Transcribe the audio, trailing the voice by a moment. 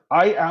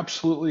I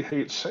absolutely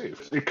hate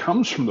SAFe. It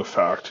comes from the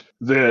fact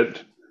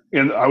that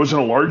I was in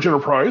a large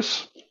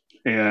enterprise,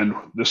 and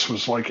this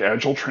was like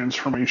Agile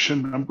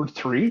Transformation number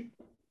 3.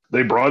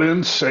 They brought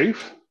in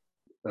SAFe.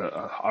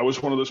 I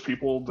was one of those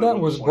people that That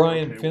was was like,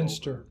 Brian okay, well,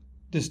 Finster,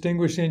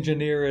 distinguished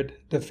engineer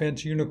at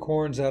Defense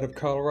Unicorns out of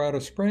Colorado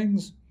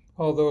Springs,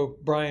 although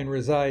Brian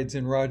resides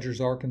in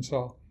Rogers,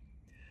 Arkansas.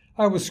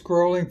 I was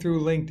scrolling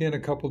through LinkedIn a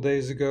couple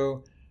days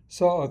ago,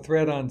 saw a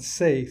thread on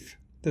SAFe,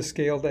 the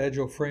Scaled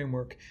Agile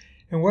Framework,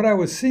 and what I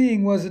was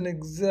seeing wasn't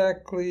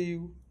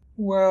exactly,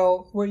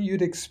 well, what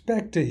you'd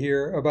expect to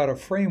hear about a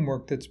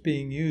framework that's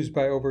being used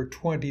by over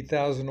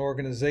 20,000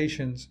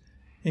 organizations,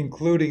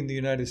 including the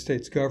United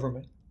States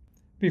government.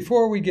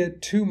 Before we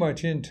get too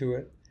much into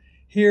it,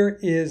 here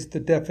is the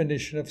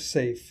definition of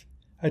SAFe.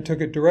 I took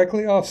it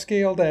directly off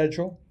Scaled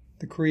Agile,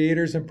 the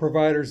creators and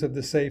providers of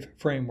the SAFe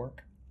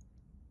framework.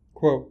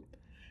 Quote,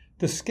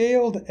 "The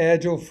Scaled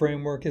Agile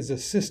Framework is a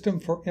system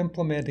for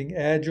implementing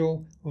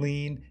Agile,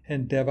 Lean,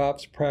 and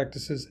DevOps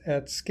practices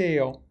at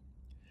scale.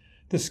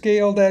 The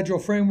Scaled Agile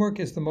Framework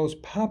is the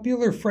most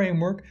popular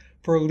framework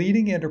for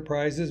leading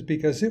enterprises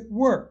because it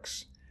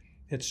works.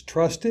 It's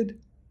trusted,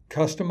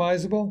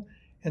 customizable,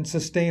 and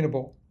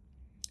sustainable.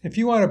 If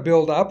you want to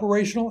build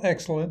operational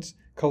excellence,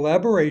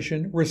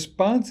 collaboration,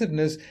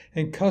 responsiveness,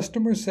 and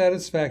customer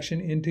satisfaction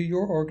into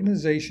your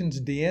organization's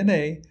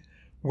DNA,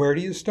 where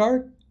do you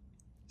start?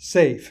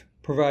 SAFe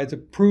provides a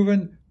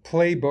proven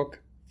playbook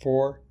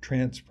for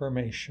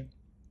transformation."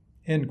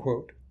 End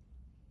quote.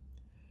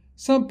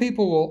 Some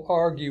people will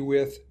argue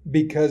with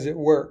 "because it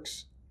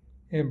works,"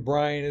 and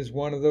Brian is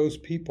one of those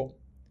people.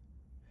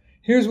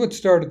 Here's what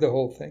started the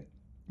whole thing.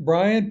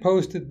 Brian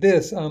posted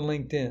this on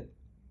LinkedIn.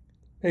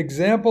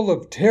 Example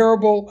of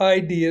terrible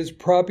ideas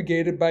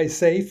propagated by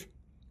SAFe: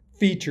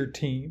 feature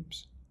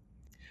teams.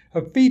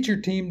 A feature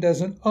team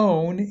doesn't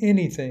own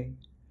anything.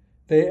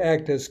 They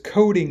act as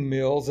coding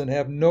mills and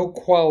have no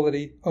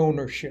quality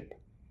ownership.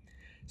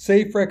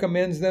 SAFe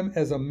recommends them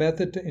as a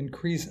method to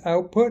increase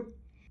output.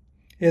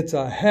 It's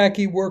a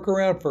hacky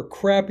workaround for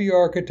crappy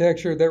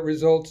architecture that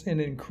results in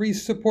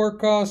increased support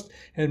costs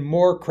and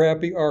more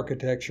crappy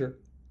architecture.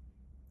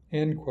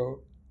 End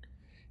quote.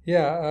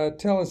 Yeah,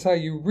 tell us how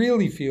you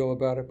really feel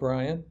about it,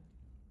 Brian.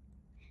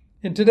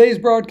 In today's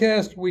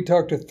broadcast, we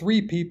talk to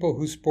 3 people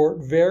who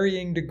sport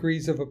varying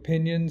degrees of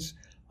opinions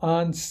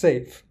on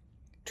SAFe.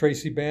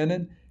 Tracy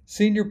Bannon,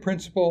 Senior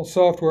Principal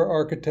Software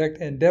Architect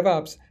and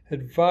DevOps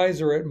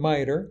Advisor at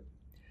MITRE.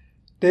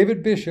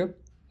 David Bishop,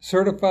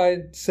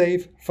 Certified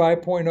SAFe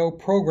 5.0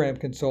 Program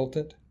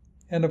Consultant.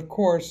 And of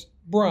course,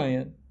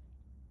 Brian.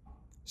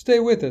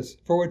 Stay with us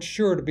for what's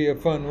sure to be a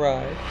fun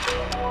ride.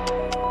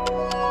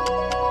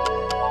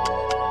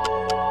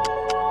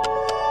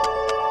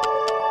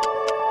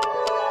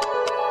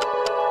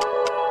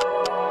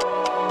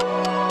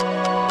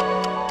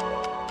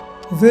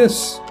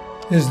 This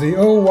is the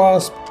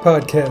OWASP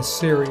podcast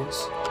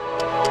series.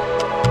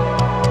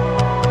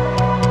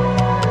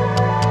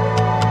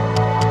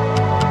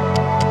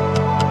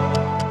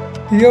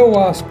 The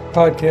OWASP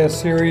podcast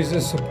series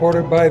is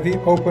supported by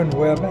the Open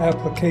Web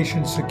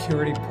Application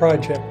Security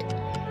Project,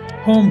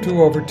 home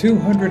to over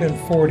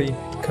 240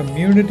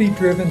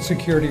 community-driven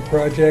security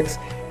projects,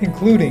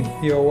 including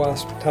the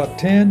OWASP Top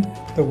 10,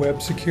 the Web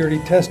Security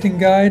Testing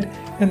Guide,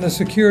 and the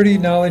Security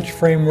Knowledge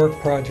Framework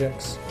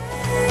projects.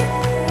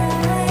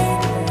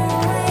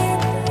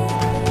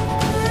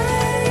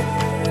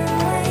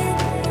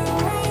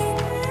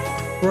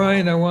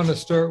 Brian, I want to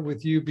start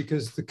with you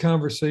because the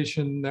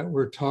conversation that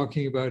we're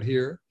talking about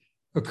here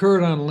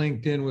occurred on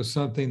LinkedIn with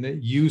something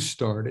that you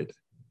started.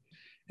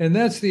 And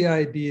that's the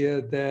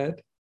idea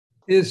that,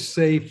 is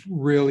SAFe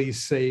really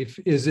safe?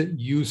 Is it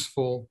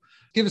useful?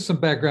 Give us some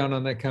background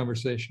on that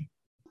conversation.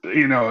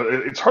 You know,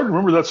 it's hard to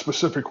remember that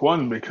specific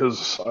one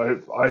because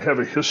I have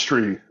a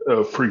history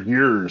for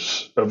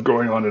years of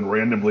going on and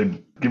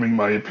randomly giving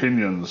my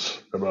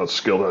opinions about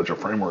Scaled Agile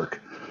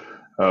Framework.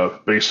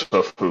 Based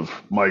off of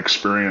my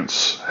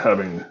experience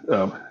having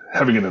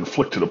it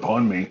inflicted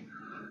upon me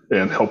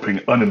and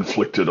helping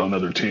uninflicted on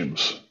other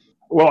teams.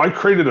 Well, I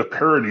created a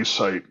parody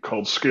site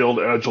called Scaled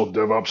Agile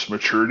DevOps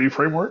Maturity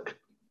Framework.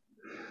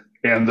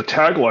 And the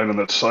tagline on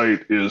that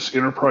site is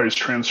enterprise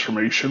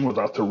transformation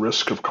without the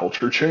risk of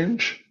culture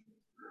change.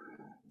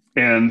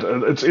 And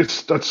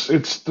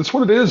that's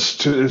what it is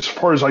to, as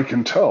far as I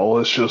can tell.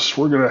 It's just,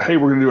 we're going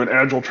to do an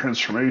agile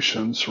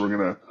transformation. So we're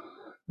going to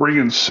bring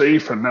in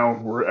SAFe, and now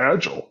we're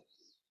agile.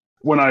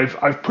 When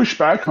I've pushed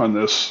back on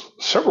this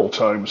several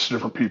times to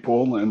different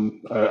people,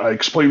 and I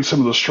explained some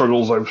of the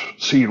struggles I've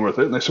seen with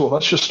it, and they said, well,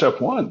 that's just step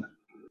 1.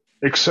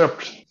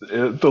 Except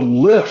the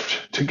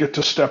lift to get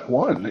to step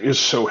 1 is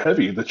so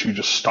heavy that you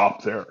just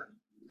stop there.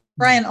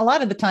 Brian, a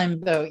lot of the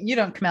time, though, you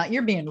don't come out,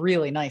 you're being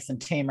really nice and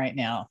tame right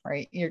now,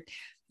 right?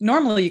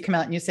 Normally you come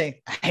out and you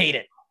say, I hate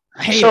it.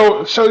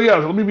 So yeah,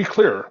 let me be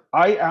clear.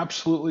 I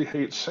absolutely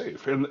hate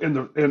SAFe,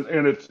 and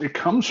it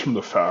comes from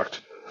the fact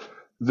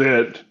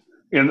that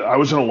I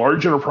was in a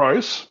large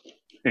enterprise,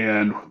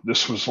 and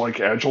this was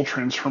like Agile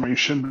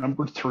Transformation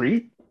number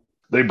 3.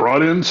 They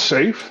brought in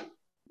SAFe.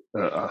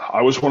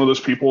 I was one of those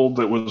people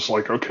that was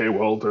like, okay,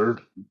 well, they're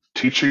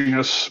teaching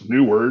us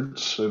new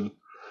words and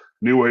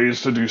new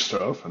ways to do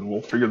stuff, and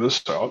we'll figure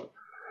this out.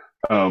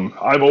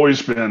 I've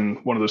always been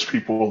one of those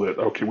people that,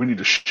 okay, we need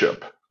to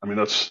ship. I mean,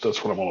 that's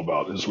what I'm all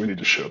about, is we need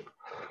to ship.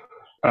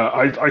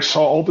 I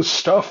saw all this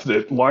stuff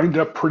that lined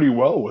up pretty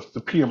well with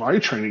the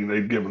PMI training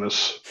they'd given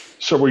us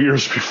several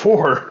years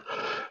before,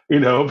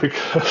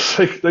 because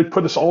they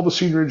put us, all the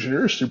senior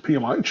engineers, through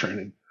PMI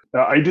training.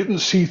 I didn't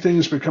see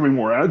things becoming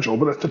more agile,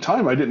 but at the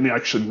time I didn't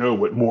actually know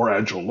what more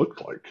agile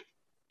looked like.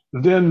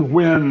 Then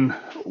when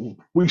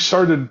we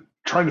started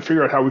trying to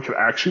figure out how we could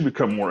actually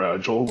become more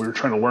agile, we were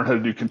trying to learn how to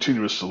do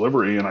continuous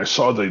delivery, and I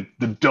saw the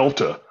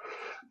delta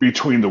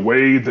between the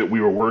way that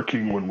we were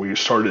working when we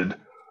started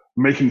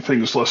making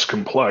things less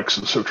complex,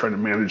 and so trying to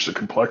manage the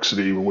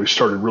complexity, when we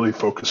started really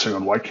focusing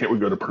on why can't we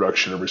go to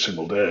production every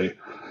single day.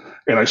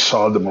 And I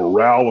saw the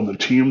morale of the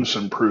teams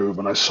improve,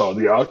 and I saw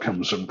the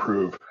outcomes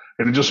improve.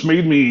 And it just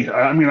made me,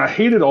 I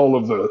hated all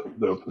of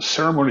the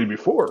ceremony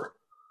before,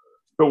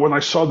 but when I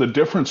saw the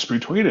difference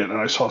between it, and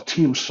I saw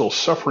teams still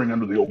suffering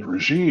under the old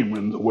regime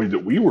and the way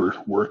that we were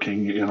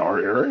working in our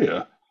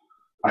area,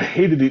 I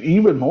hated it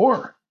even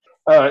more.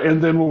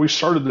 And then when we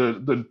started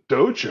the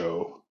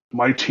dojo,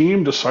 my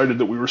team decided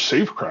that we were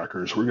safe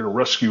crackers. We're going to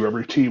rescue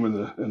every team in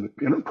the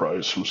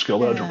enterprise from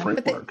Scaled Agile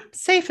Framework.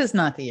 Safe is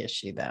not the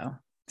issue, though.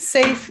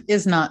 Safe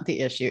is not the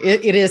issue.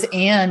 It is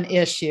an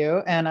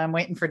issue, and I'm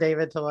waiting for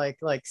David to like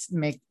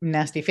make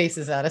nasty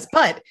faces at us.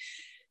 But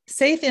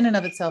safe in and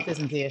of itself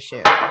isn't the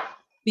issue.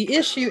 The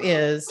issue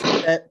is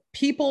that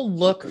people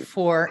look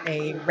for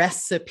a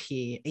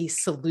recipe, a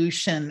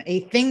solution,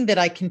 a thing that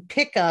I can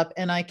pick up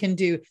and I can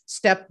do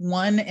step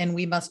 1, and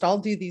we must all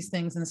do these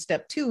things. And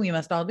step 2, we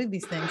must all do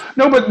these things.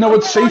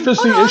 It's safe is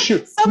the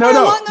issue. Somewhere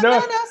along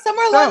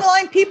the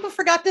line, people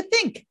forgot to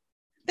think.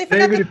 They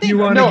forgot David, to if think. you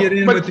want to get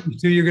in with these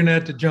two, you're going to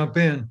have to jump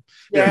in.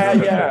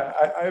 Yeah.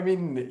 I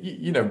mean,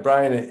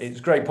 Brian,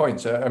 it's great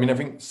points. I mean, I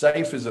think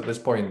safe is at this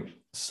point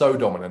so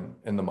dominant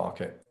in the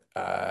market.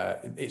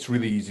 It's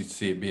really easy to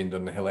see it being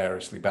done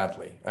hilariously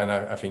badly. And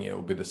I think it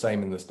will be the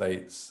same in the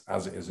States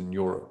as it is in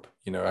Europe.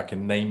 I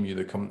can name you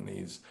the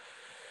companies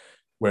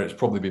where it's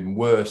probably been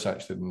worse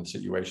actually than the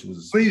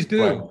situations. Please do.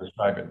 Brian was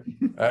describing.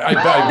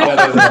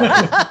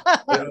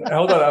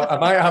 Hold on, I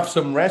might have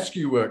some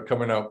rescue work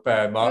coming up,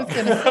 Mark.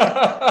 He's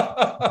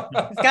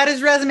got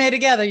his resume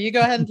together. You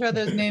go ahead and throw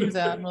those names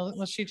out, and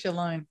we'll shoot you a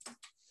line.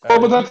 Well,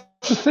 but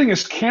that's the thing,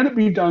 is, can it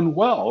be done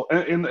well?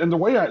 And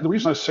the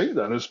reason I say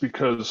that is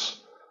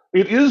because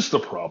it is the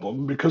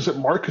problem, because it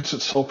markets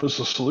itself as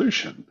a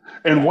solution.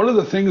 And one of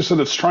the things that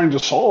it's trying to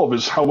solve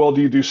is, how well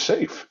do you do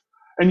safe?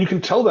 And you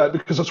can tell that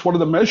because that's one of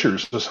the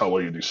measures, is how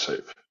well you do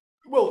safe.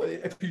 Well,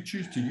 if you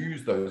choose to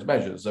use those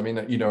measures, I mean,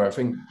 I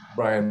think,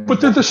 Brian... But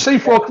they're the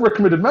safe,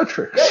 recommended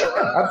metrics.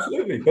 Yeah,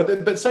 absolutely.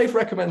 But safe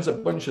recommends a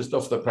bunch of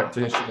stuff that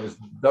practitioners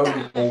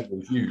don't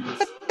always use.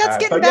 But that's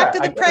getting back to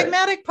the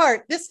pragmatic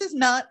part. This is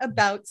not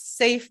about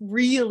safe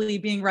really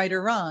being right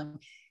or wrong.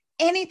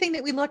 Anything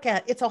that we look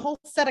at, it's a whole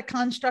set of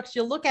constructs.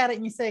 You look at it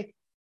and you say,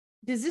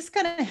 is this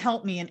going to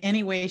help me in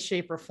any way,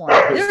 shape, or form?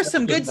 There's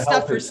some good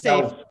stuff for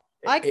safe.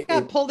 I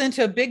got pulled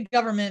into a big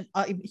government,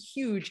 a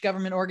huge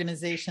government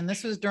organization.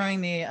 This was during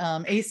the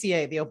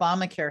ACA, the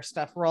Obamacare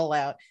stuff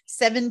rollout.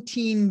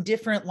 17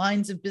 different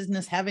lines of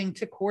business having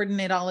to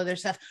coordinate all of their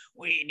stuff.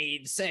 We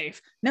need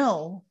safe.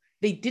 No,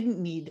 they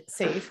didn't need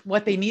safe.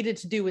 What they needed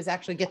to do was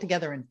actually get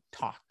together and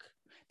talk.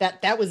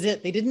 That was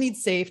it. They didn't need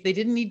safe. They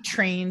didn't need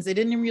trains. They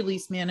didn't need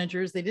release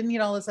managers. They didn't need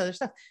all this other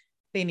stuff.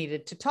 They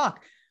needed to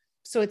talk.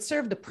 So it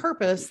served a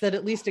purpose that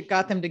at least it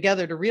got them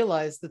together to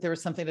realize that there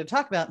was something to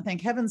talk about. And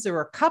thank heavens there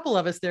were a couple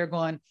of us there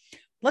going,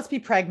 let's be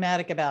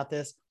pragmatic about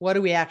this. What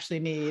do we actually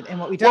need and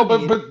what we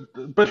don't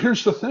need? But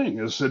here's the thing,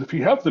 is that if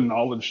you have the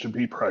knowledge to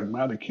be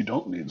pragmatic, you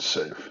don't need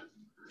safe.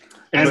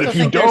 And I still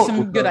think there's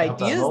some good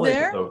ideas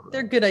there.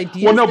 They're good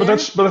ideas. Well, no,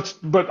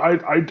 but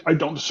I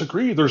don't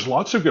disagree. There's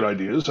lots of good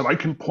ideas, and I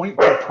can point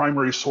to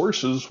primary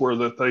sources where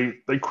that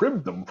they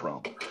cribbed them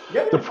from.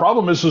 Yeah. The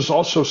problem is there's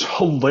also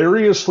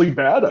hilariously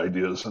bad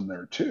ideas in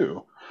there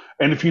too.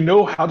 And if you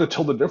know how to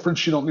tell the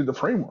difference, you don't need the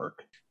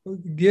framework.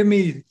 Give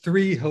me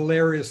 3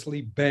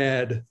 hilariously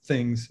bad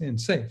things in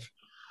safe.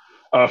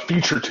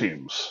 Feature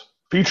teams.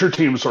 Feature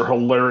teams are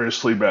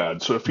hilariously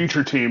bad. So a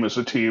feature team is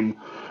a team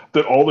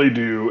that all they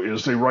do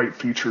is they write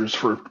features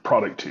for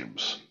product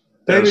teams.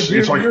 David,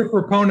 you're a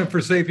proponent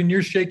for safe, and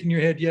you're shaking your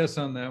head yes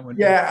on that one.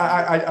 Yeah,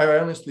 I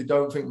honestly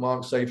don't think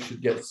Mark Safe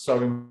should get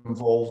so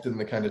involved in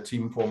the kind of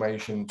team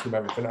formation, team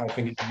everything. I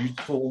think it's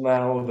useful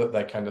now that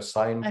they're kind of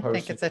signposted. I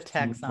think it's a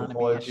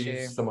taxonomy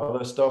issue. Some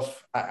other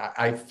stuff.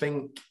 I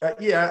think,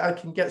 I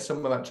can get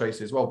some of that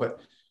trace as well.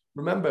 But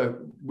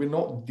remember, we're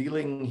not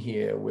dealing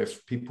here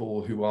with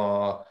people who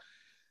are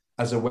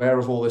as aware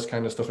of all this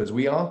kind of stuff as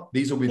we are.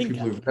 These will be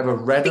people who've never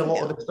read a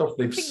lot of this stuff.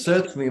 They've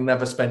certainly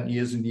never spent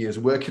years and years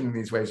working in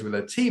these ways with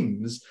their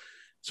teams.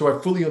 So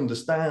I fully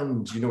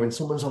understand, when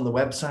someone's on the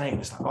website,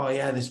 it's like, oh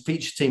yeah, this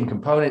feature team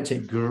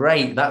component,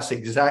 great. That's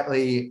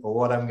exactly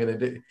what I'm going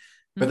to do.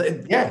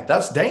 But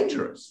that's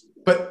dangerous.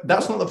 But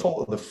that's not the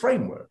fault of the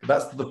framework.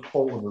 That's the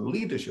fault of the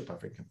leadership, I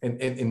think,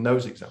 in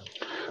those examples.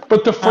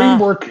 But the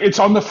framework, it's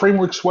on the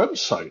framework's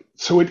website.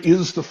 So it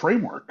is the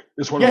framework,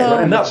 is what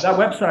Yeah, and that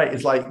website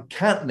is like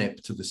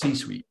catnip to the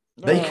C-suite.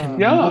 They can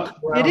look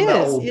around it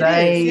that all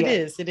day.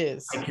 It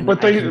is.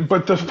 But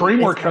the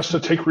framework has to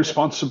take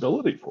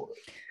responsibility for it.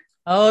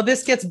 Oh,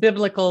 this gets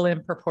biblical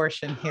in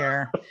proportion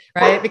here,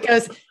 right?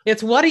 Because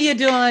it's what are you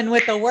doing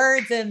with the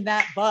words in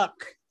that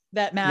book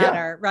that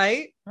matter,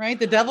 right? Right.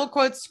 The devil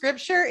quotes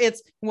scripture.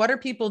 It's what are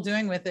people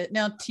doing with it?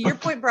 Now, to your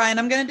point, Brian,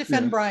 I'm going to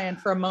defend Brian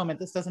for a moment.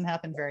 This doesn't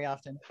happen very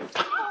often.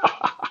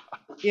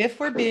 If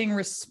we're being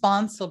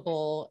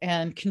responsible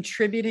and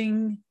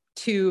contributing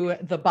to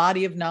the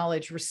body of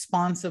knowledge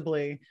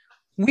responsibly,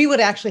 we would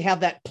actually have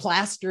that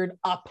plastered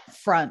up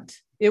front.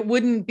 It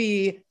wouldn't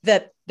be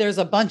that there's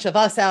a bunch of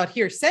us out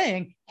here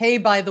saying, hey,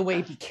 by the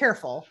way, be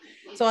careful.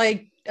 So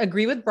I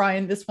agree with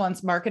Brian. This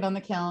one's mark it on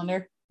the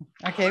calendar.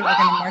 Okay, we're going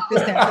to mark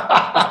this down.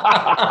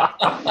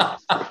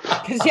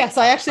 Because yes,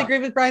 I actually agree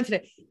with Brian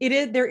today.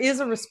 There is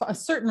a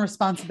certain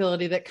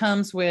responsibility that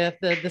comes with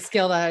the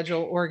Scaled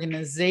Agile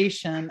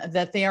organization,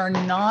 that they are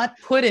not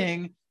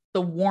putting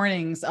the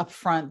warnings up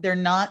front. They're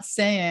not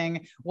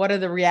saying what are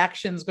the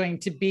reactions going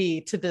to be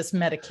to this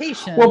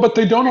medication. Well, but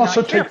they don't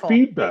also take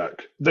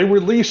feedback. They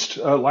released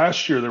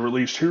last year. They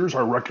released here's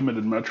our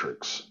recommended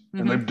metrics,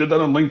 and they did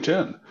that on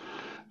LinkedIn.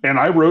 And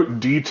I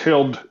wrote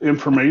detailed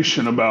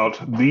information about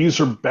these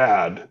are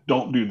bad,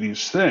 don't do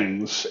these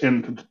things.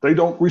 And they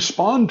don't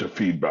respond to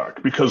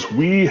feedback because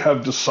we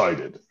have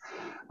decided,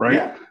 right?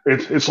 Yeah.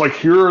 It's like,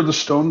 here are the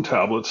stone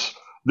tablets.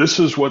 This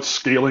is what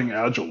scaling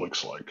Agile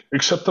looks like,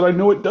 except that I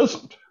know it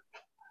doesn't.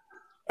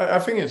 I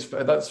think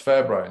that's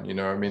fair, Brian. You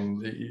know, I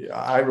mean,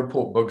 I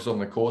report bugs on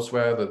the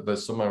courseware that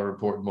there's some I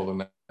reported more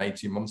than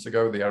 18 months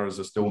ago. The errors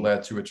are still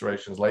there 2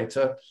 iterations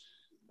later.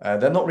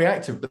 They're not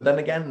reactive, but then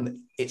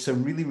again, it's a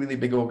really, really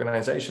big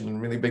organization,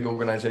 and really big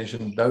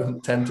organizations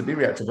don't tend to be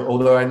reactive.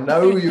 Although I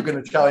know you're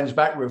going to challenge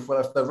back with,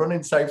 well, if they're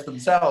running safe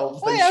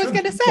themselves, well, I was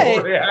going to say,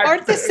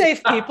 aren't the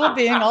safe people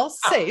being all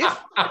safe?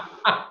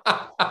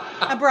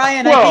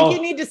 Brian, I think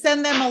you need to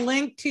send them a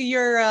link to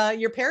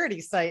your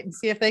parody site and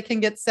see if they can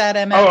get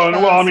SADMF.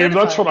 I mean,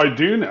 that's what I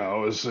do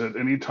now. Is that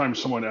anytime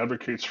someone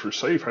advocates for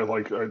safe, I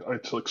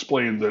to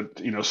explain that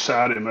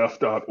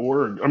SADMF.com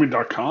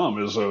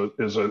is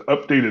an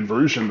updated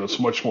version that's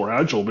much more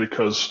agile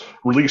because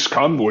release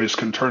convoys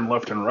can turn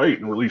left and right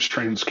and release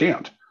trains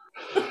can't.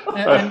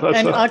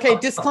 Okay,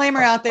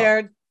 disclaimer out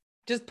there,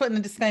 just putting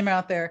the disclaimer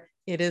out there,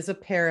 it is a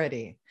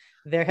parody.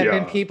 There have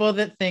been people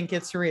that think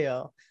it's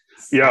real.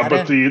 Yeah,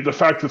 but the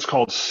fact it's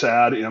called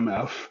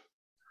SADMF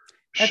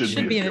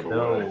should be a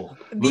giveaway.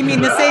 You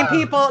mean the same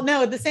people?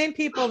 No, the same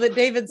people that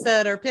David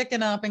said are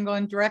picking up and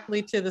going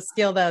directly to the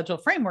Scaled Agile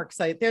Framework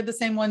site. They're the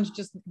same ones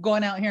just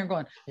going out here and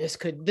going, this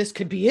could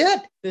be it.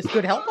 This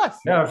could help us.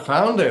 Yeah, I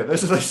found it.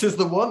 This is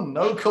the one.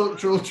 No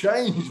cultural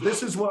change.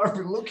 This is what I've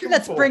been looking for.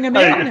 Let's bring them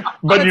in.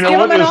 But you know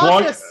what?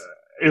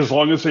 As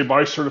long as they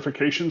buy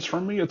certifications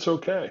from me, it's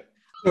okay.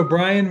 So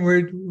Brian,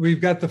 we've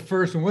got the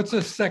first one. What's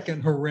the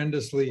second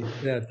horrendously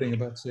bad thing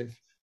about SAFe?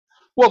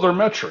 Well, they're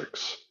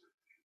metrics,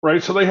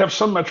 right? So they have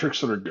some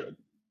metrics that are good,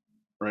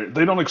 right?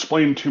 They don't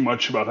explain too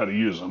much about how to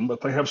use them,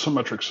 but they have some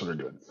metrics that are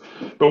good.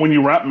 But when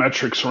you wrap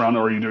metrics around,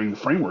 are you doing the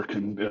framework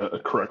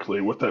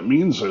correctly? What that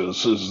means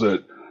is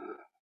that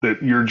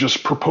you're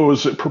just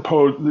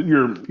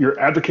you're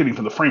advocating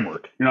for the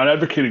framework. You're not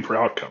advocating for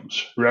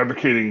outcomes. You're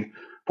advocating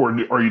for,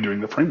 are you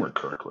doing the framework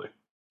correctly?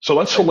 So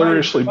that's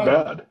hilariously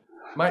bad.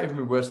 Might even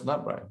be worse than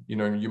that, Brian. You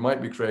know, you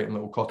might be creating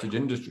little cottage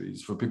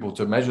industries for people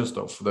to measure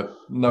stuff that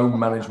no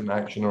management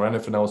action or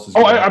anything else is.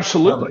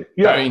 Absolutely.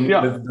 Yeah. I mean,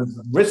 there's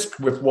risk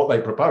with what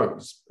they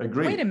propose.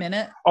 Agree. Wait a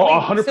minute.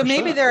 100%. So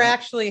maybe they're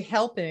actually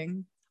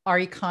helping our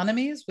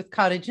economies with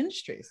cottage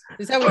industries.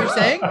 Is that what you're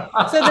saying?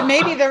 So that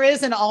maybe there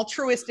is an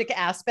altruistic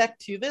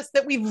aspect to this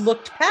that we've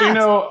looked past. You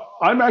know,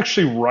 I'm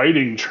actually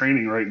writing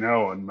training right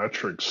now on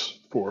metrics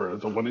for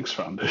the Linux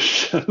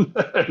Foundation.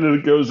 And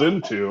it goes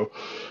into,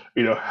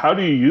 how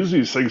do you use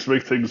these things to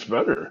make things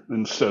better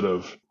instead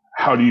of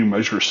how do you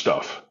measure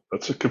stuff?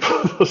 Those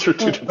are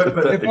two different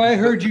things. If I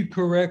heard you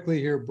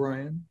correctly here,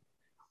 Brian,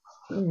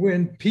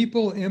 when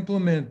people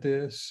implement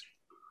this,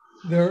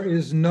 there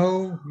is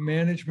no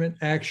management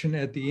action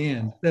at the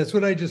end. That's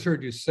what I just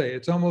heard you say.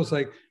 It's almost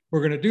like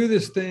we're going to do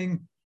this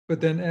thing, but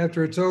then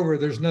after it's over,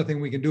 there's nothing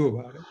we can do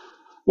about it.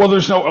 Well,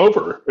 there's no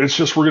over. It's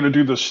just we're going to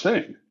do this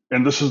thing.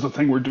 And this is the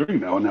thing we're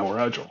doing now, and now we're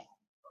agile.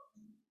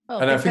 Well,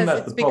 and I think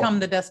it's become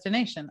the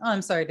destination. Oh,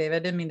 I'm sorry, David. I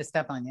didn't mean to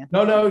step on you.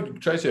 No,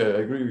 Tracy, I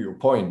agree with your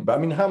point. But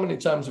I mean, how many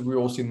times have we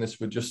all seen this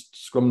with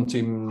just Scrum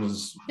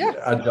teams,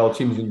 Agile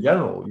teams in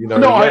general?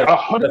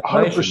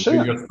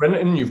 100%. You're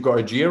sprinting, you've got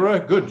a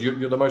Jira, good.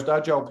 You're the most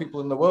agile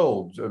people in the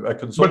world. But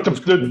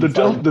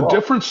the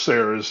difference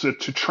there is that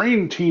to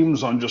train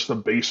teams on just the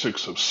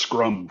basics of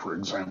Scrum, for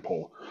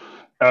example,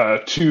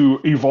 to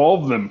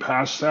evolve them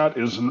past that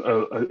is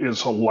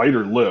a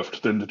lighter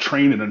lift than to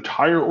train an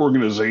entire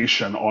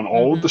organization on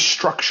all of the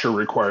structure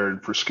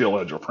required for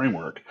Scaled Agile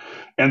Framework,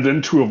 and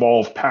then to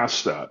evolve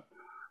past that.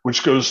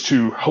 which goes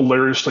to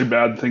hilariously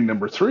bad thing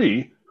number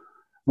 3,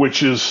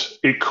 which is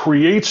it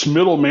creates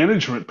middle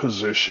management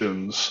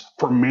positions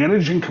for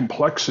managing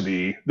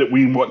complexity that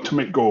we want to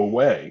make go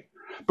away.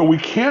 But we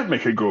can't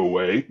make it go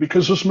away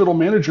because those middle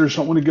managers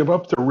don't want to give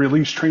up their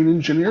release train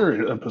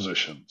engineer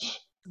positions.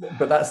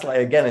 But that's like,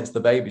 again, it's the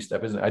baby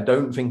step, isn't it? I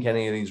don't think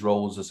any of these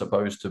roles are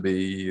supposed to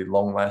be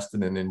long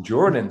lasting and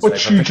enduring.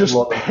 But you just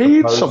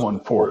paid someone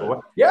for it.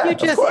 Yeah. You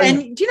just,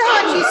 and do you know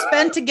how much you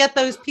spent to get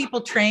those people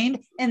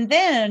trained? And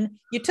then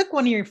you took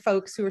one of your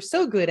folks who are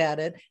so good at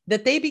it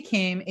that they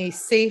became a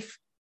SAFe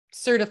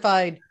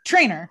certified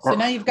trainer. So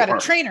now you've got a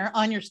trainer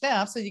on your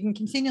staff, so you can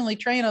continually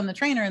train on the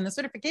trainer and the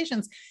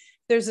certifications.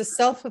 There's a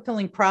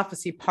self-fulfilling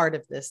prophecy part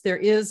of this. There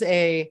is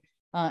an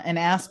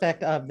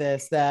aspect of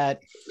this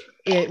that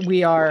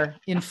we are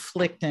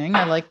inflicting.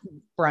 I like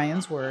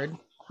Brian's word.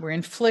 We're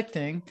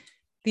inflicting.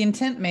 The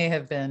intent may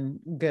have been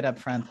good up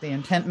front. The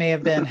intent may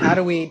have been, how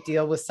do we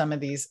deal with some of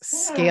these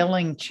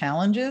scaling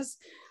challenges?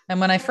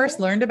 And when I first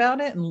learned about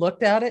it and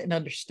looked at it and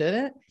understood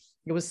it,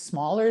 it was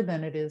smaller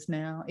than it is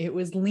now. It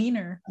was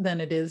leaner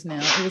than it is now.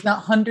 It was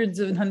not hundreds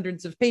and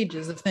hundreds of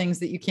pages of things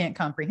that you can't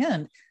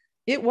comprehend.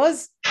 It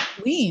was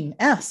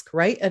lean-esque,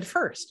 right, at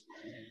first.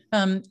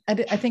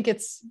 I think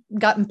it's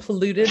gotten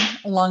polluted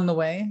along the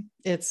way.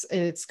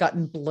 It's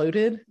gotten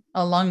bloated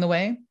along the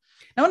way.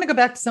 I want to go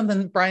back to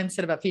something Brian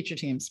said about feature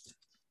teams.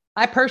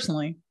 I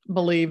personally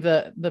believe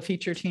that the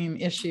feature team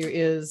issue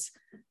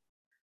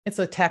it's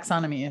a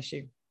taxonomy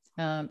issue.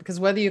 Because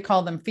whether you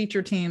call them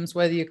feature teams,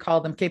 whether you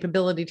call them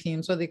capability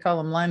teams, whether you call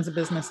them lines of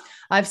business,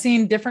 I've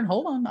seen different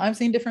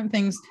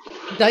things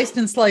diced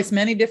and sliced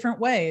many different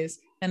ways.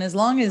 And as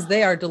long as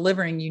they are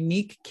delivering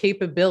unique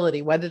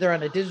capability, whether they're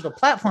on a digital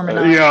platform or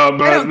not, yeah,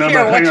 but I don't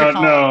care what you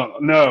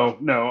call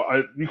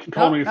no. You can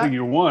call me anything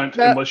you want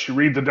unless you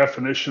read the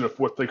definition of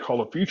what they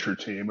call a feature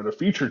team. And a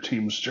feature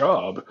team's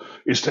job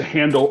is to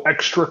handle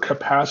extra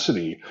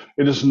capacity.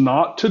 It is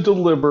not to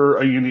deliver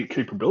a unique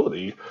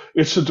capability.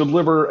 It's to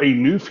deliver a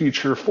new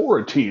feature for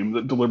a team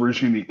that delivers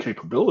unique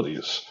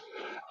capabilities.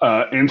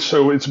 And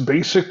so it's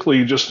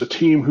basically just a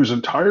team whose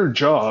entire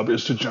job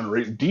is to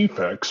generate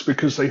defects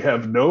because they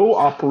have no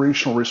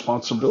operational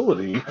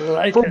responsibility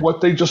for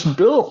what they just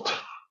built.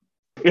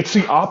 It's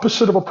the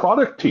opposite of a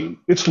product team.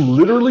 It's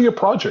literally a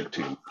project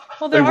team.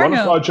 Well, they run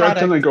a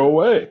project and they go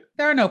away.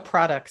 There are no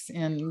products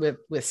with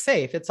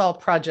SAFe. It's all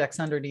projects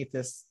underneath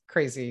this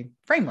crazy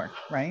framework,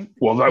 right?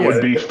 Well, that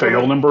would be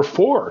fail number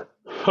 4.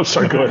 I'm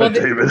sorry, go ahead,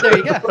 David. There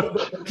you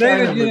go.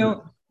 David,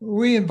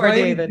 we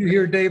invited you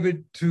here,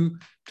 David, to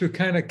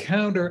kind of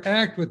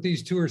counteract what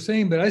these two are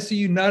saying, but I see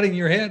you nodding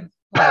your head.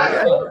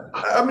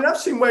 I mean, I've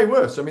seen way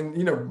worse. I mean,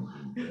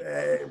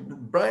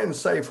 Brian's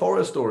SAFe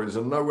horror stories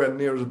are nowhere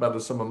near as bad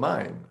as some of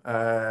mine.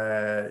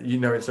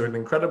 It's an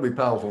incredibly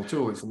powerful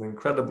tool. It's an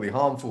incredibly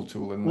harmful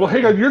tool. And well,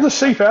 hang on, you're the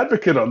SAFe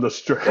advocate on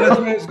this. That's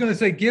what I was going to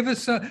say. Give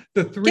us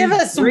the three. Give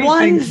us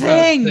one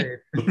thing.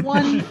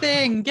 One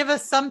thing. Give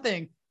us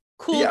something.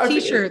 Cool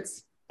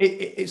T-shirts.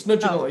 It's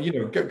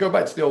nudging, go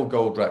back to the old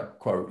Goldratt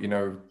quote,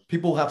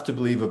 people have to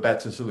believe a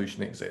better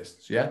solution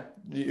exists. Yeah.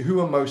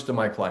 Who are most of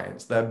my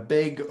clients? They're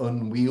big,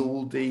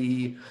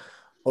 unwieldy,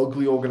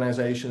 ugly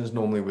organizations,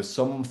 normally with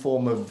some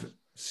form of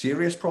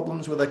serious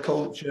problems with their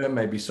culture,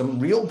 maybe some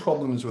real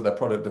problems with their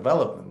product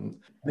development.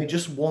 They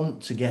just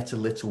want to get a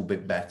little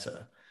bit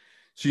better.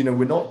 So,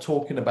 we're not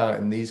talking about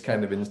in these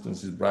kind of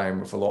instances, Brian,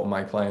 with a lot of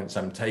my clients,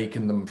 I'm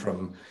taking them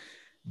from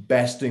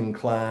best in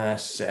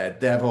class,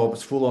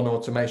 DevOps, full on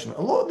automation.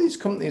 A lot of these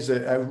companies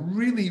are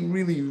really,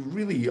 really,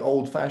 really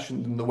old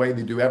fashioned in the way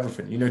they do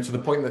everything, to the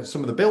point that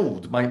some of the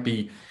build might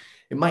be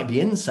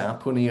in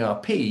SAP on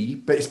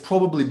ERP, but it's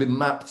probably been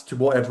mapped to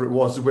whatever it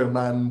was when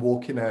man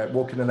walking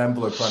an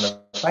envelope around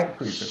a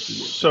factory 50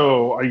 years.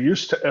 So I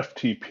used to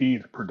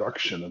FTP the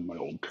production in my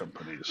old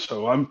company.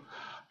 So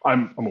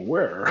I'm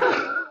aware.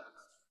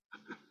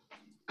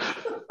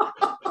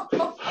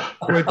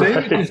 What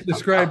David just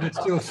described is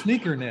still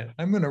SneakerNet.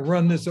 I'm going to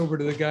run this over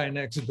to the guy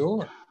next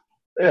door.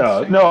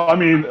 Yeah, no, I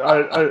mean,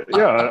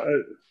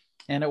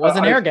 and it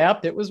wasn't air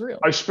gapped; it was real.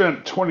 I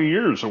spent 20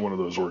 years in one of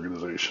those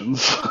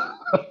organizations.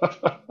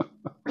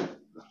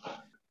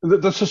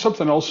 That's just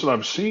something else that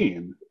I've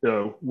seen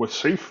with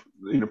SAFe.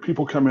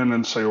 People come in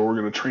and say, "Oh, we're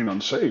going to train on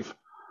SAFe,"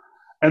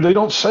 and they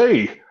don't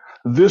say,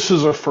 this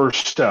is a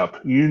first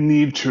step. You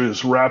need to,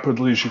 as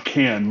rapidly as you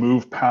can,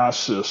 move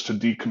past this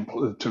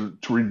to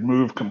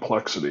remove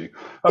complexity.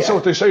 That's not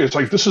what they say. It's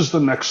like, this is the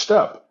next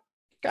step.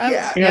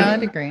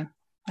 I'd agree.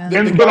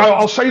 But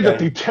I'll say that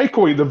the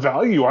takeaway, the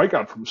value I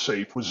got from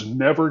SAFe was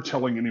never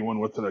telling anyone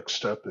what the next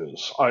step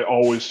is. I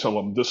always tell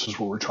them, this is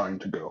where we're trying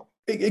to go.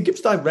 It gives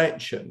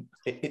direction.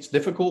 It's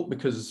difficult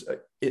because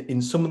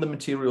in some of the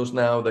materials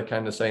now, they're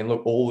kind of saying,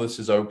 look, all this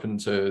is open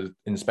to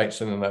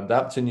inspection and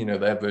adapting,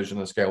 their version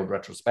of scaled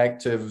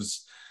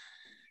retrospectives.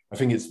 I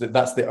think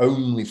that's the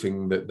only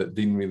thing that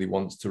Dean really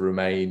wants to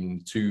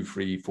remain 2,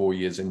 3, 4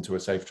 years into a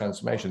SAFe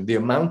transformation. The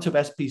amount of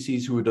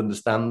SPCs who would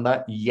understand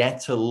that,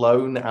 yet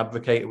alone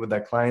advocate it with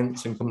their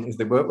clients and companies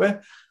they work with,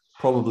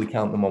 probably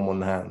count them on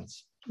one hand.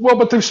 Well,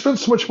 but they've spent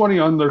so much money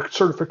on their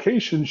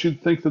certifications,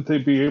 you'd think that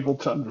they'd be able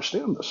to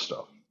understand this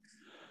stuff.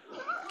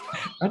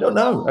 I don't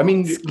know. I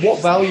mean,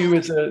 what value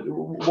is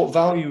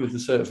the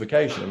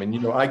certification? I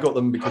mean, I got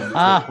them because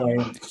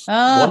clients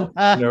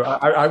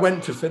I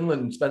went to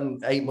Finland,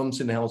 spent 8 months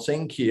in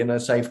Helsinki in a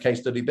safe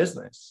case study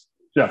business.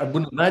 Yeah, I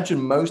wouldn't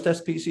imagine most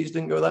SPCs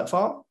didn't go that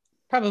far.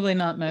 Probably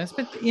not most,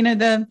 but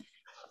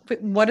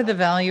what are the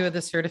value of the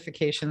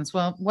certifications?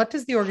 Well, why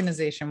does the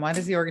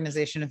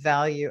organization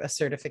value a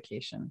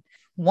certification?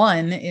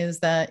 One is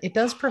that it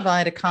does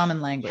provide a common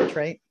language,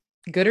 right?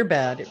 Good or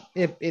bad,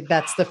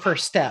 that's the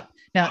first step.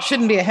 Now, it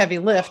shouldn't be a heavy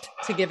lift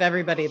to give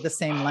everybody the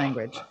same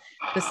language.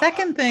 The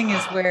second thing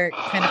is where it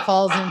kind of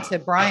falls into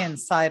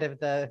Brian's side of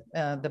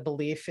the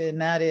belief,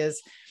 and that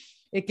is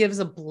it gives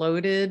a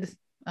bloated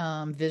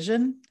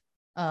vision,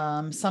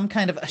 some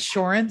kind of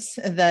assurance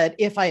that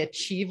if I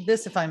achieve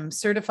this, if I'm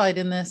certified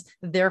in this,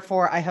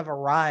 therefore I have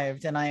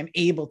arrived and I am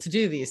able to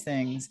do these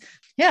things.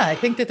 Yeah, I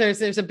think that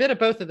there's a bit of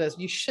both of those.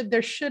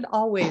 There should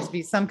always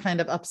be some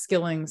kind of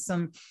upskilling,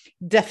 some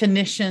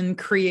definition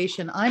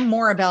creation. I'm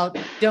more about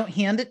don't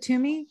hand it to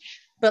me,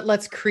 but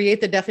let's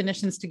create the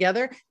definitions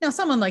together. Now,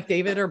 someone like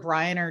David or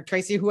Brian or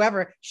Tracy,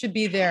 whoever, should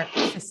be there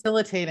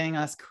facilitating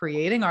us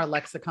creating our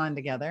lexicon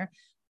together.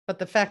 But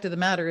the fact of the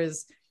matter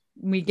is,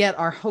 we get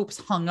our hopes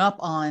hung up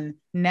on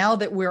now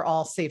that we're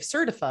all safe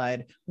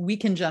certified, we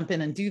can jump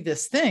in and do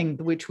this thing,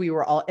 which we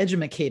were all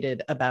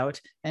educated about.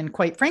 And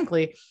quite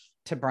frankly,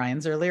 to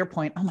Brian's earlier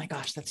point, oh my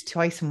gosh, that's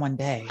twice in one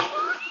day.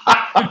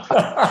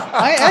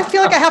 I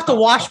feel like I have to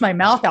wash my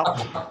mouth out.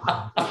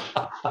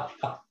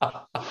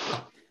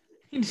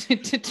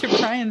 to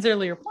Brian's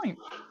earlier point,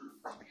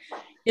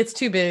 it's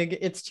too big,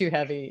 it's too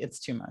heavy, it's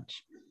too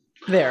much.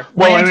 There.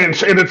 Well, and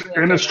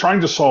it's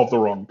trying to solve the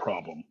wrong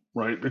problem,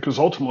 right? Because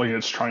ultimately,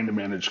 it's trying to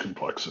manage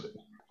complexity,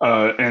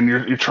 and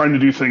you're trying to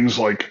do things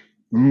like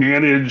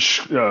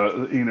manage,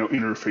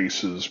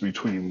 interfaces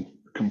between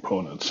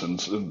components, and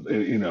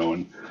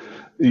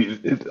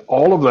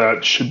all of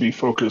that should be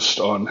focused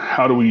on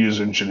how do we use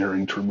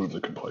engineering to remove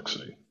the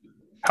complexity.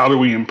 How do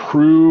we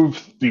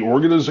improve the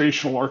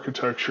organizational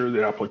architecture,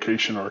 the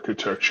application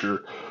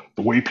architecture,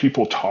 the way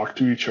people talk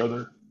to each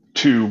other,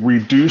 to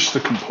reduce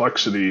the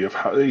complexity of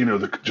how,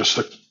 just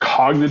the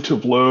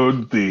cognitive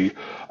load, the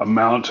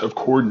amount of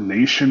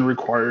coordination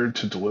required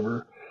to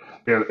deliver.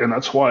 And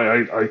that's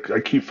why I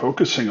keep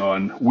focusing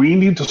on, we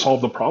need to solve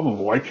the problem.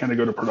 Why can't I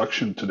go to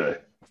production today?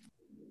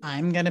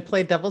 I'm going to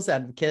play devil's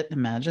advocate.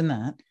 Imagine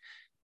that.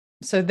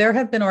 So there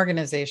have been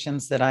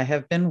organizations that I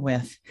have been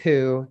with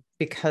who,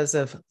 because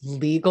of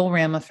legal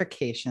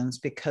ramifications,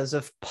 because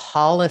of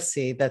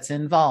policy that's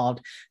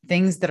involved,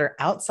 things that are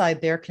outside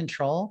their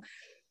control,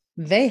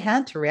 they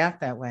had to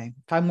react that way.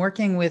 If I'm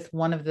working with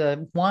one of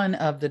the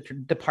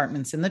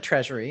departments in the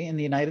Treasury in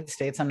the United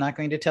States, I'm not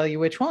going to tell you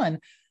which one,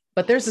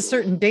 but there's a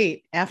certain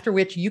date after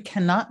which you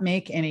cannot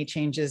make any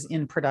changes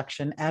in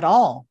production at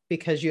all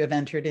because you have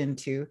entered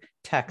into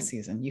tax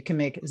season. You can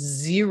make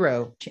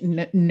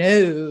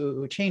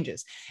no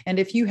changes. And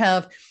if you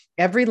have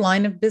every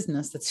line of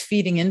business that's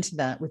feeding into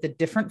that with a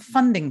different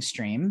funding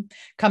stream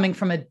coming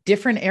from a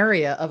different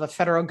area of a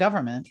federal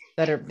government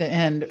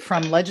and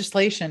from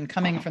legislation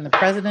coming from the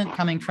president,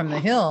 coming from the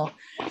Hill,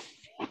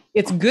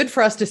 it's good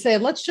for us to say,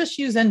 let's just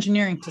use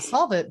engineering to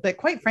solve it. But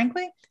quite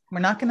frankly, we're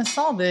not going to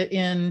solve it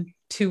in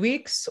 2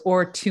 weeks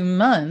or 2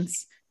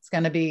 months. It's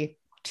going to be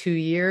 2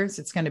 years.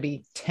 It's going to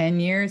be 10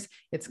 years.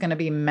 It's going to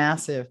be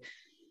massive.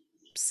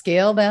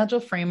 Scaled Agile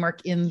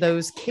framework in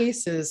those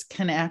cases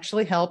can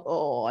actually help.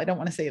 Oh, I don't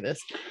want to say this.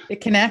 It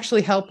can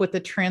actually help with the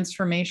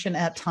transformation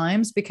at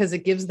times because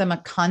it gives them a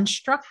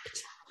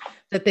construct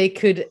that they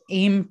could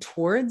aim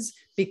towards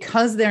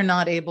because they're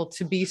not able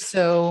to be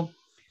so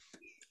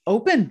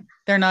open.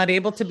 They're not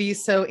able to be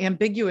so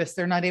ambiguous.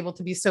 They're not able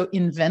to be so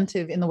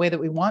inventive in the way that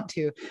we want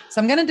to. So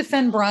I'm going to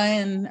defend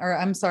I'm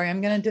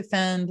going to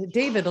defend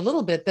David a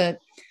little bit that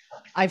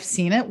I've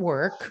seen it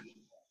work.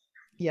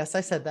 Yes,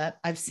 I said that.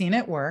 I've seen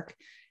it work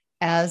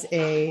as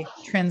a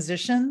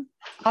transition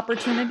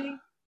opportunity.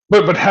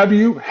 But have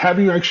you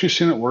actually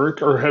seen it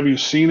work, or have you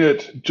seen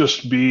it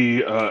just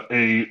be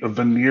a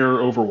veneer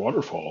over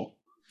waterfall,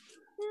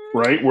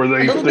 right? Where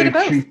they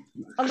can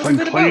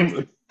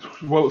claim.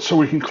 Well, so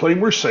we can claim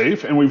we're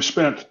safe, and we've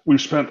spent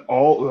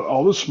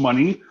all this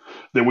money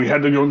that we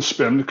had to go and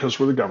spend because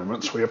we're the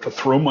government, so we have to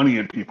throw money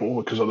at people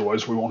because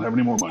otherwise we won't have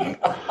any more money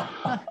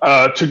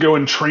to go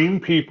and train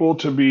people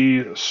to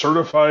be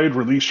certified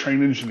release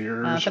train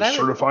engineers,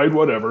 certified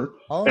whatever.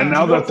 And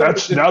now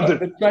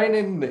the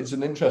training is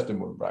an interesting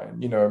one, Brian.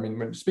 When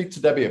you speak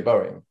to Debbie at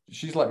Boeing,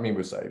 she's like me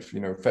with safe.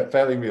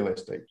 Fairly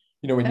realistic.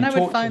 When you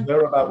talk to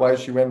her about why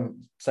she went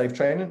safe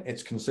training,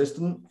 it's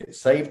consistent. It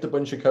saved a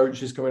bunch of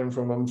coaches coming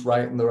from months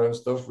writing their own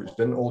stuff, which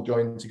didn't all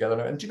join together.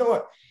 And do you know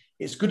what?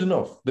 It's good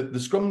enough. The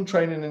Scrum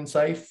training in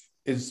safe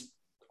is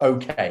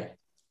okay.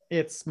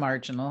 It's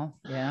marginal,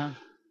 yeah.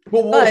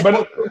 But I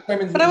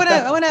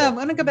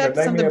want to go back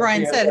to something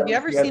Brian said. Have you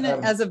ever seen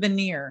it as a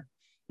veneer?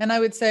 And I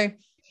would say,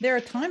 there are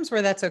times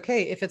where that's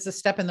okay if it's a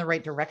step in the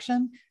right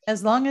direction,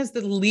 as long as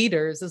the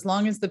leaders, as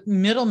long as the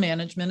middle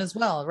management as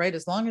well, right?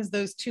 As long as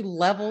those two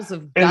levels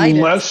of guidance.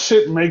 Unless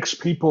it makes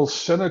people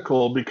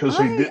cynical because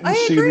they didn't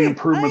see the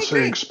improvements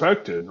they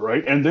expected,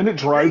 right? And then it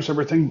drives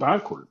everything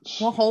backwards.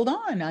 Well, hold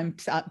on.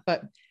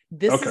 But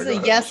this is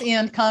a yes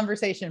and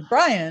conversation.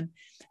 Brian,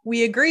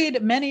 we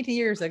agreed many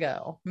moons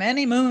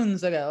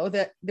ago,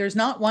 that there's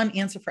not one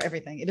answer for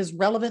everything. It is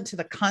relevant to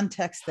the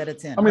context that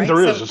it's in. I mean,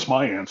 there is. It's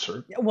my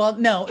answer. Well,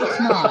 no, it's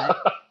not.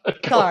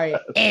 Sorry.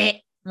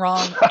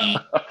 Wrong.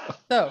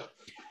 So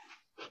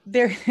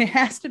there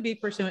has to be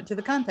pursuant to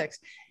the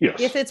context.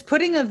 Yes. If it's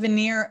putting a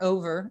veneer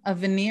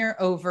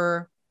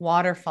over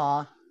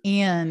waterfall,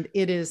 and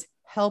it is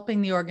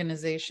helping the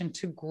organization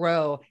to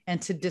grow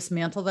and to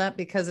dismantle that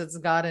because it's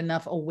got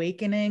enough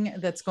awakening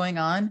that's going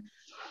on,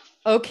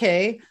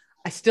 okay,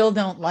 I still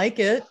don't like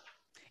it.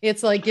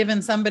 It's like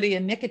giving somebody a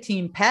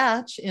nicotine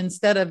patch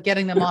instead of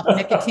getting them off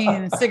nicotine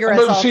and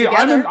cigarettes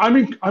altogether.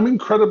 I'm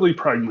incredibly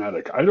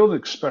pragmatic. I don't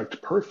expect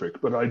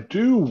perfect, but I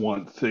do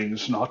want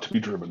things not to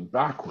be driven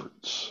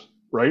backwards,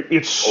 right?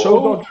 It's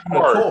so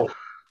hard.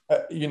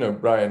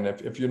 Brian,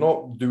 if you're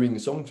not doing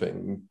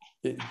something,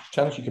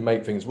 chance you can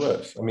make things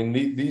worse. I mean,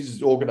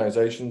 these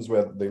organizations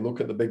where they look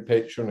at the big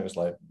picture and it's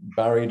like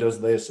Barry does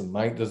this and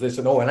Mike does this,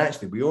 and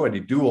actually we already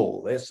do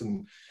all this,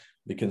 and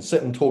they can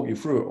sit and talk you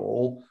through it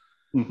all.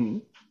 Mm-hmm.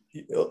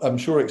 I'm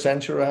sure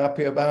Accenture are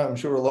happy about it. I'm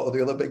sure a lot of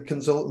the other big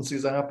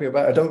consultancies are happy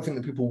about it. I don't think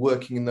the people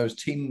working in those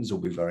teams will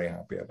be very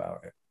happy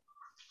about it.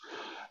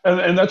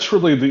 And that's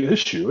really the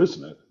issue,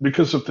 isn't it?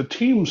 Because if the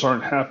teams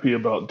aren't happy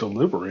about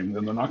delivering,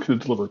 then they're not going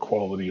to deliver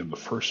quality in the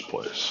first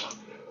place.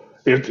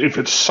 If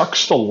it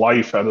sucks the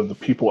life out of the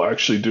people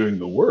actually doing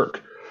the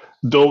work,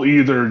 they'll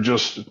either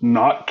just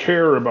not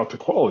care about the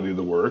quality of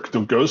the work,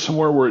 they'll go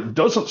somewhere where it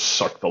doesn't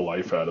suck the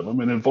life out of them.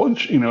 And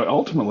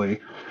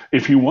ultimately,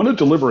 if you want to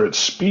deliver at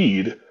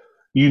speed,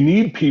 you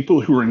need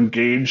people who are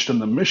engaged in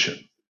the mission.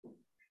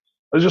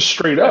 That's just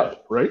straight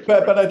up, right?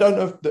 But I don't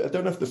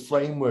know if the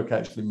framework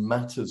actually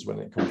matters when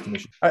it comes to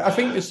mission. I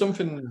think there's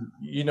something,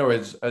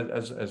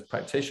 as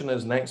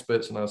practitioners and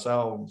experts in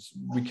ourselves,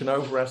 we can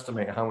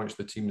overestimate how much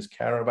the teams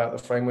care about the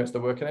frameworks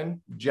they're working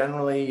in.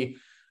 Generally,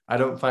 I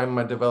don't find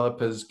my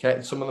developers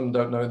care. Some of them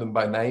don't know them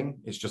by name.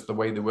 It's just the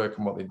way they work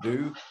and what they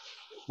do.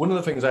 One of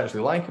the things I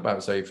actually like about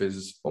SAFe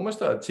is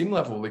almost at a team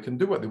level, they can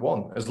do what they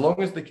want as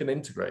long as they can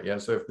integrate. Yeah.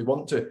 So if they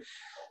want to,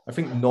 I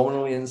think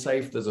nominally in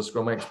SAFe, there's a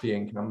Scrum XP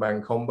and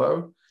Kanban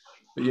combo.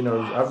 But,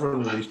 I've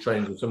run release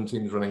trains with some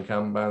teams running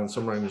Kanban,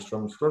 some running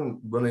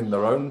Scrum, running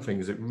their own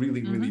things. It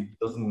really, really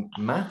doesn't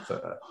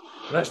matter.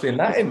 And actually, in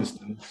that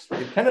instance,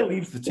 it kind of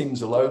leaves the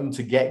teams alone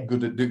to get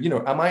good at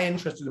am I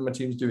interested in my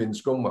teams doing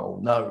Scrum well?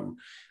 No.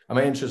 Am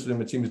I interested in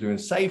my teams doing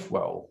SAFe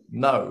well?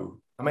 No.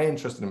 Am I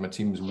interested in my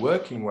teams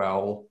working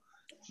well?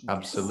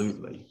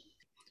 Absolutely.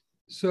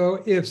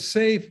 So if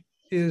SAFe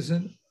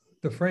isn't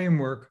the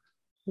framework,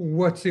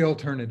 what's the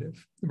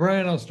alternative?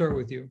 Brian, I'll start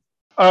with you.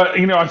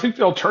 I think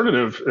the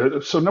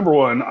alternative. So number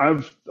one,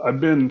 I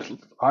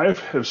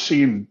have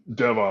seen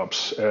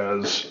DevOps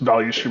as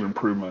value stream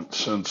improvement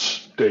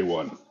since day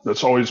one.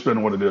 That's always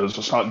been what it is.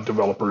 It's not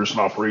developers and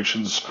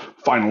operations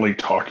finally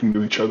talking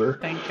to each other.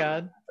 Thank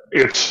God.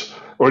 It's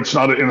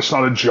not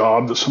a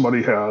job that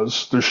somebody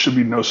has. There should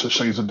be no such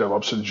thing as a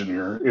DevOps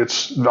engineer.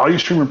 It's value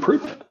stream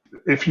improvement.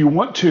 If you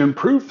want to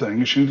improve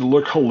things, you need to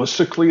look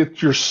holistically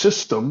at your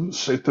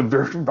systems, at the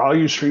very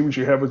value streams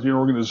you have with your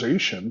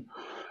organization,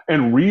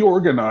 and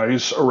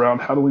reorganize around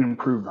how do we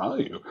improve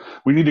value.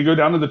 We need to go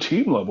down to the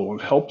team level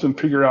and help them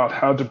figure out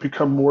how to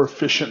become more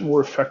efficient,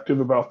 more effective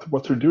about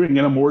what they're doing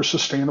in a more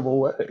sustainable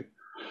way.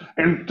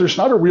 And there's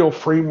not a real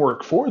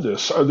framework for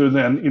this other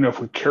than, if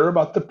we care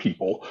about the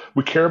people,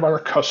 we care about our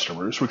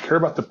customers, we care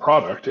about the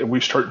product, and we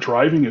start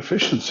driving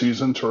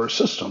efficiencies into our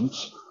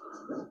systems,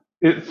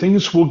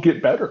 things will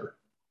get better.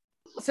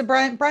 So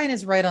Brian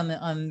is right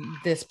on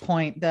this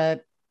point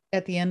that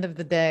at the end of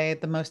the day,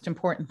 the most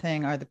important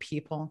thing are the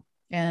people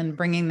and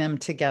bringing them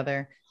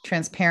together.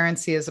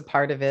 Transparency is a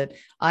part of it.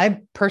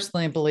 I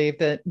personally believe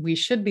that we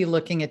should be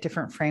looking at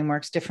different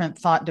frameworks, different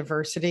thought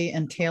diversity,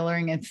 and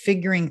tailoring and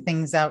figuring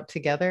things out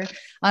together.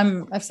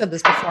 I've said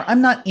this before.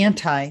 I'm not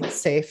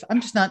anti-SAFe.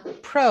 I'm just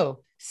not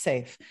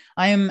pro-SAFe.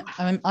 I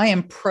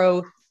am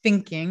pro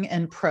thinking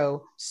and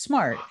pro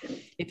smart.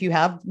 If you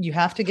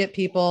have to get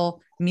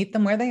people, meet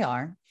them where they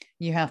are.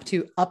 You have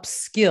to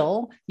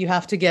upskill. You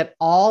have to get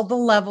all the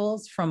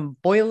levels from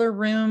boiler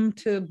room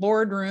to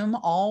boardroom,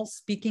 all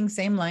speaking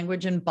same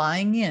language and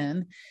buying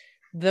in.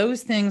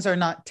 Those things are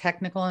not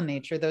technical in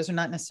nature. Those are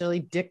not necessarily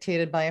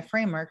dictated by a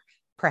framework.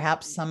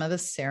 Perhaps some of the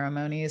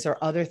ceremonies or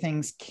other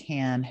things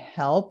can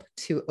help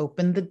to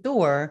open the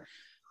door.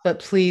 But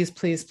please,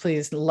 please,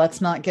 please, let's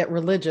not get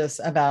religious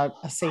about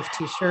a SAFe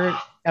t-shirt,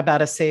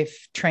 about a SAFe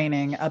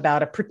training,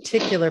 about a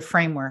particular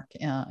framework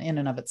in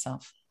and of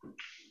itself.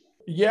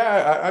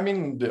 Yeah, I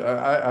mean,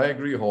 I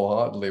agree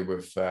wholeheartedly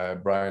with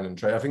Brian and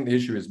Trey. I think the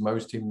issue is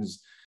most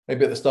teams,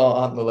 maybe at the start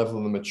aren't the level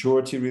of the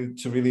maturity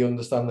to really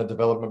understand the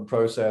development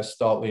process,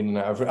 start leaning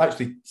out of it.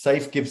 Actually,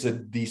 SAFe gives a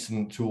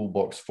decent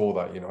toolbox for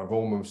that. I've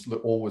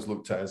always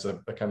looked at it as a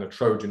kind of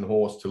Trojan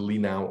horse to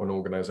lean out an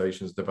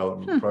organization's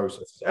development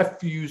process.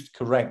 If used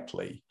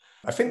correctly.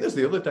 I think there's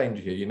the other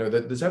danger here,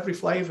 that there's every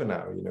flavor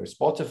now,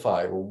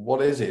 Spotify, well,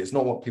 what is it? It's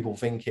not what people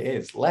think it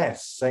is.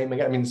 Less, same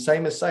again. I mean,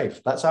 same as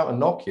SAFe. That's out of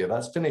Nokia.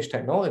 That's finished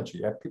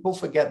technology. People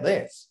forget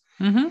this.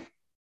 Mm-hmm.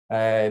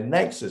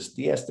 Nexus,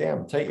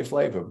 DSDM, take your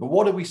flavor. But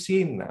what are we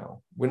seeing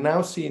now? We're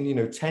now seeing,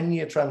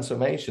 10-year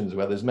transformations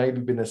where there's maybe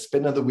been a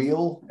spin of the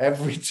wheel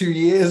every 2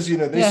 years.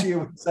 This year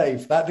with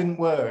SAFe, that didn't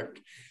work.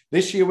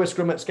 This year with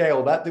Scrum at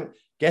Scale, that didn't.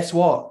 Guess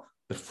what?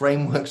 The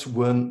frameworks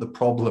weren't the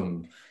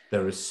problem.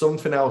 There is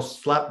something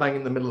else slap bang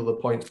in the middle of the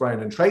points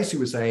Brian and Tracy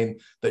were saying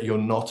that you're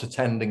not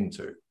attending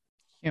to.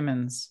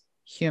 Humans.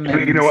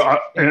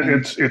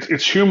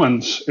 It's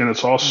humans, and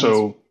it's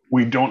also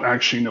we don't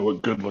actually know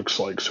what good looks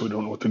like, so we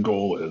don't know what the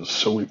goal is.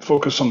 So we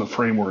focus on the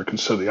framework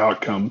instead of the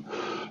outcome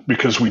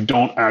because we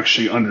don't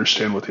actually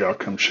understand what the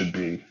outcome should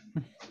be.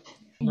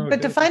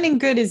 But defining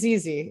good is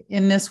easy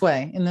in this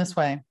way.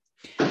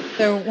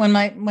 So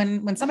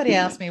when somebody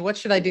asks me, what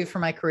should I do for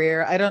my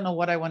career? I don't know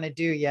what I want to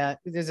do yet.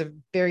 There's a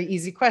very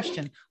easy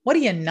question. What do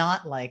you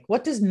not like?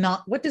 What does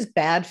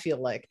bad feel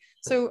like?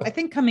 So I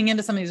think coming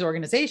into some of these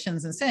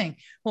organizations and saying,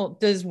 well,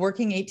 does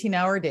working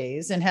 18-hour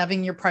days and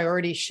having your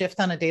priorities shift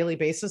on a daily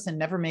basis and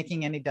never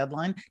making any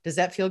deadline, does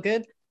that feel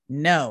good?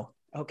 No.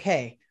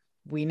 Okay.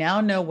 We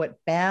now know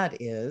what bad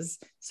is.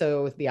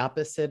 So the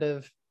opposite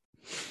of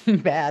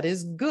bad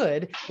is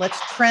good. Let's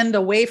trend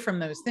away from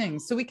those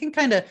things so we can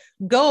kind of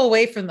go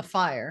away from the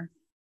fire.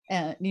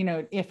 And,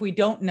 if we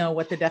don't know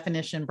what the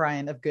definition,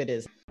 Brian, of good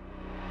is.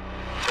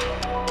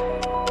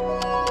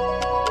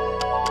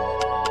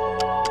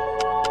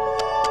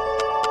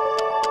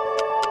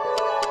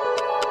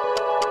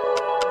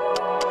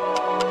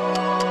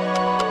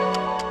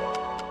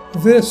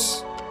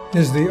 This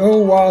is the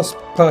OWASP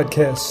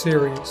podcast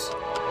series.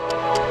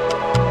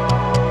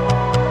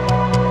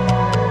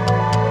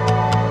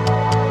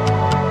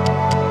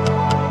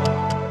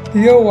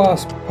 The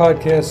OWASP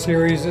podcast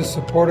series is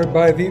supported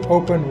by the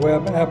Open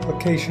Web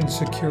Application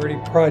Security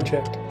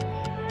Project,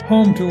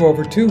 home to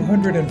over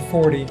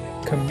 240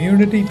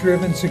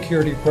 community-driven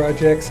security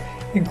projects,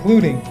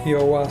 including the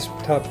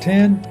OWASP Top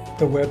 10,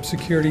 the Web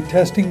Security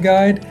Testing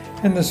Guide,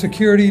 and the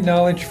Security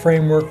Knowledge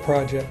Framework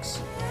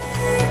projects.